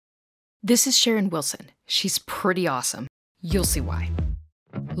This is Sharon Wilson. She's pretty awesome. You'll see why.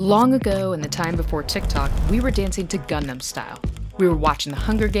 Long ago, in the time before TikTok, we were dancing to Gangnam Style. We were watching the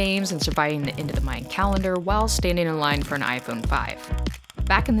Hunger Games and surviving the end of the Mayan calendar while standing in line for an iPhone 5.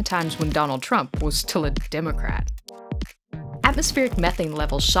 Back in the times when Donald Trump was still a Democrat. Atmospheric methane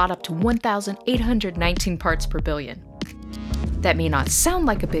levels shot up to 1,819 parts per billion. That may not sound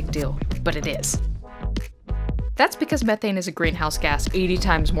like a big deal, but it is. That's because methane is a greenhouse gas 80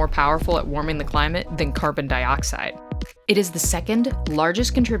 times more powerful at warming the climate than carbon dioxide. It is the second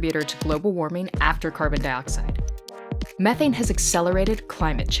largest contributor to global warming after carbon dioxide. Methane has accelerated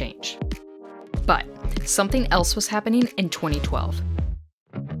climate change. But something else was happening in 2012.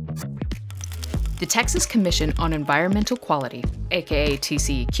 The Texas Commission on Environmental Quality, aka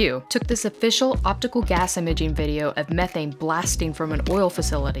TCEQ, took this official optical gas imaging video of methane blasting from an oil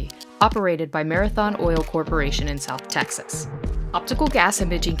facility operated by Marathon Oil Corporation in South Texas. Optical gas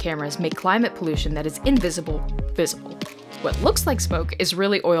imaging cameras make climate pollution that is invisible visible. What looks like smoke is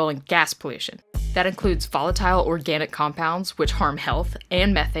really oil and gas pollution. That includes volatile organic compounds, which harm health,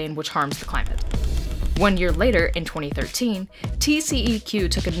 and methane, which harms the climate. 1 year later, in 2013, TCEQ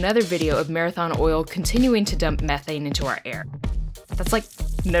took another video of Marathon Oil continuing to dump methane into our air. That's like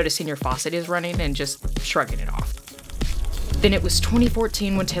noticing your faucet is running and just shrugging it off. Then it was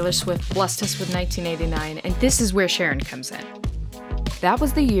 2014 when Taylor Swift blessed us with 1989, and this is where Sharon comes in. That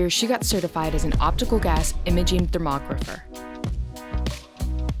was the year she got certified as an optical gas imaging thermographer.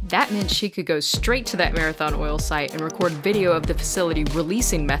 That meant she could go straight to that Marathon Oil site and record video of the facility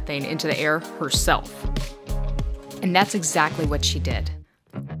releasing methane into the air herself. And that's exactly what she did.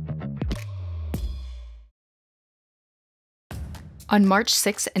 On March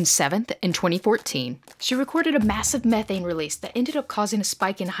 6th and 7th in 2014, she recorded a massive methane release that ended up causing a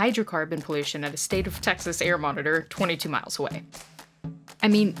spike in hydrocarbon pollution at a state of Texas air monitor 22 miles away. I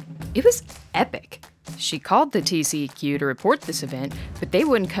mean, it was epic. She called the TCEQ to report this event, but they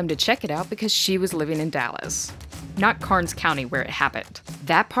wouldn't come to check it out because she was living in Dallas, not Karnes County where it happened.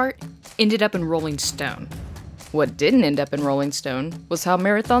 That part ended up in Rolling Stone. What didn't end up in Rolling Stone was how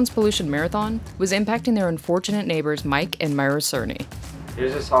Marathon's pollution marathon was impacting their unfortunate neighbors Mike and Myra Cerny.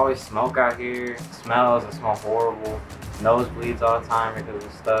 There's just always smoke out here. It smells, it smells horrible. Nosebleeds all the time because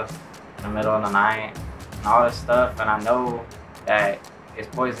of stuff in the middle of the night and all this stuff. And I know that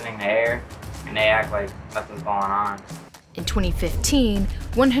it's poisoning the air, and they act like nothing's going on. In 2015,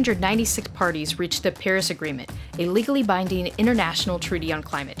 196 parties reached the Paris Agreement, a legally binding international treaty on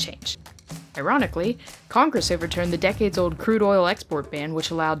climate change. Ironically, Congress overturned the decades-old crude oil export ban,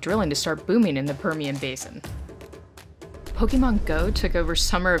 which allowed drilling to start booming in the Permian Basin. Pokemon Go took over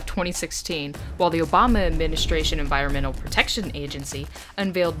summer of 2016, while the Obama administration Environmental Protection Agency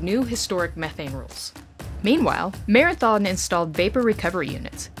unveiled new historic methane rules. Meanwhile, Marathon installed vapor recovery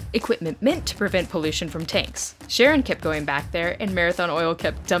units, equipment meant to prevent pollution from tanks. Sharon kept going back there, and Marathon Oil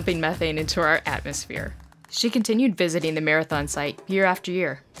kept dumping methane into our atmosphere. She continued visiting the Marathon site year after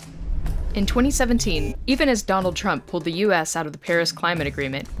year. In 2017, even as Donald Trump pulled the US out of the Paris Climate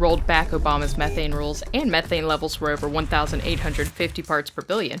Agreement, rolled back Obama's methane rules, and methane levels were over 1,850 parts per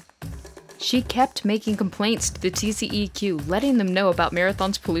billion, she kept making complaints to the TCEQ, letting them know about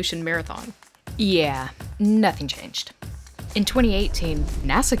Marathon's pollution marathon. Yeah, nothing changed. In 2018,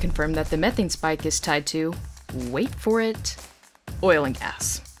 NASA confirmed that the methane spike is tied to, wait for it, oil and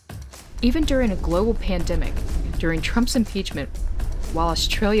gas. Even during a global pandemic, during Trump's impeachment, while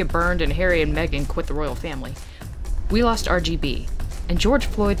Australia burned and Harry and Meghan quit the royal family, we lost RGB, and George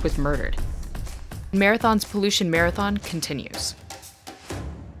Floyd was murdered. Marathon's pollution marathon continues.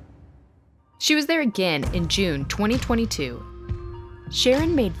 She was there again in June 2022.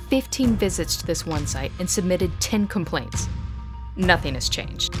 Sharon made 15 visits to this one site and submitted 10 complaints. Nothing has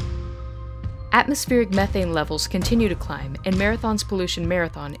changed. Atmospheric methane levels continue to climb, and Marathon's pollution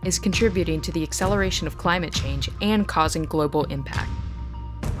marathon is contributing to the acceleration of climate change and causing global impact.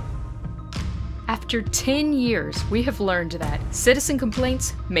 After 10 years, we have learned that citizen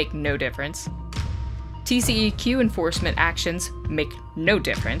complaints make no difference. TCEQ enforcement actions make no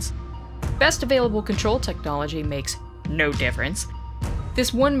difference. Best available control technology makes no difference.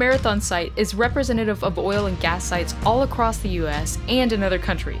 This one Marathon site is representative of oil and gas sites all across the US and in other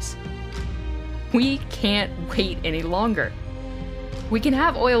countries. We can't wait any longer. We can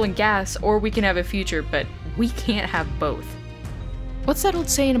have oil and gas, or we can have a future, but we can't have both. What's that old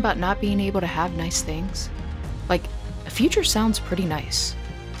saying about not being able to have nice things? Like, a future sounds pretty nice.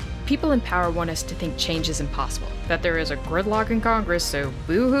 People in power want us to think change is impossible, that there is a gridlock in Congress, so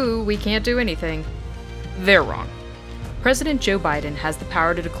boo-hoo, we can't do anything. They're wrong. President Joe Biden has the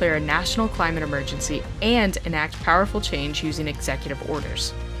power to declare a national climate emergency and enact powerful change using executive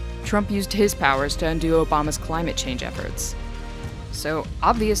orders. Trump used his powers to undo Obama's climate change efforts. So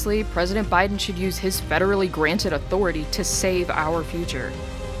obviously, President Biden should use his federally granted authority to save our future.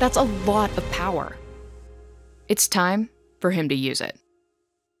 That's a lot of power. It's time for him to use it.